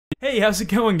Hey, how's it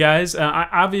going, guys?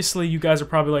 Obviously, you guys are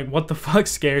probably like, what the fuck,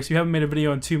 Scarce? You haven't made a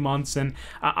video in 2 months, and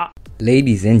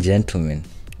Ladies and gentlemen,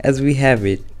 as we have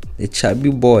it, the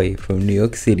chubby boy from New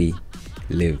York City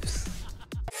lives.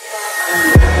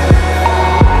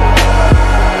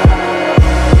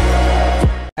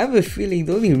 I have a feeling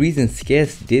the only reason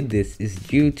Scarce did this is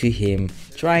due to him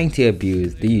trying to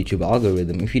abuse the YouTube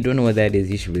algorithm. If you don't know what that is,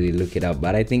 you should really look it up,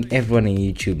 but I think everyone on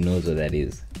YouTube knows what that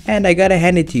is. And I gotta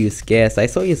hand it to you, Scarce. I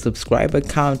saw your subscriber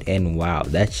count and wow,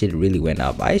 that shit really went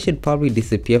up. I should probably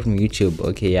disappear from YouTube.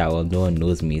 Okay, yeah, well, no one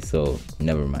knows me, so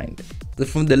never mind. So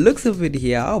from the looks of it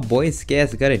here, our boy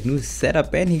Scarce got a new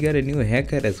setup and he got a new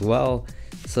haircut as well.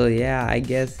 So yeah, I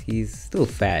guess he's still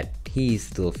fat. He's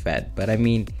still fat, but I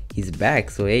mean, he's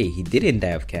back, so hey, he didn't die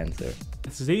of cancer.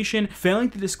 failing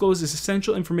to disclose this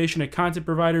essential information to content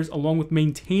providers, along with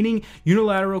maintaining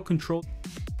unilateral control.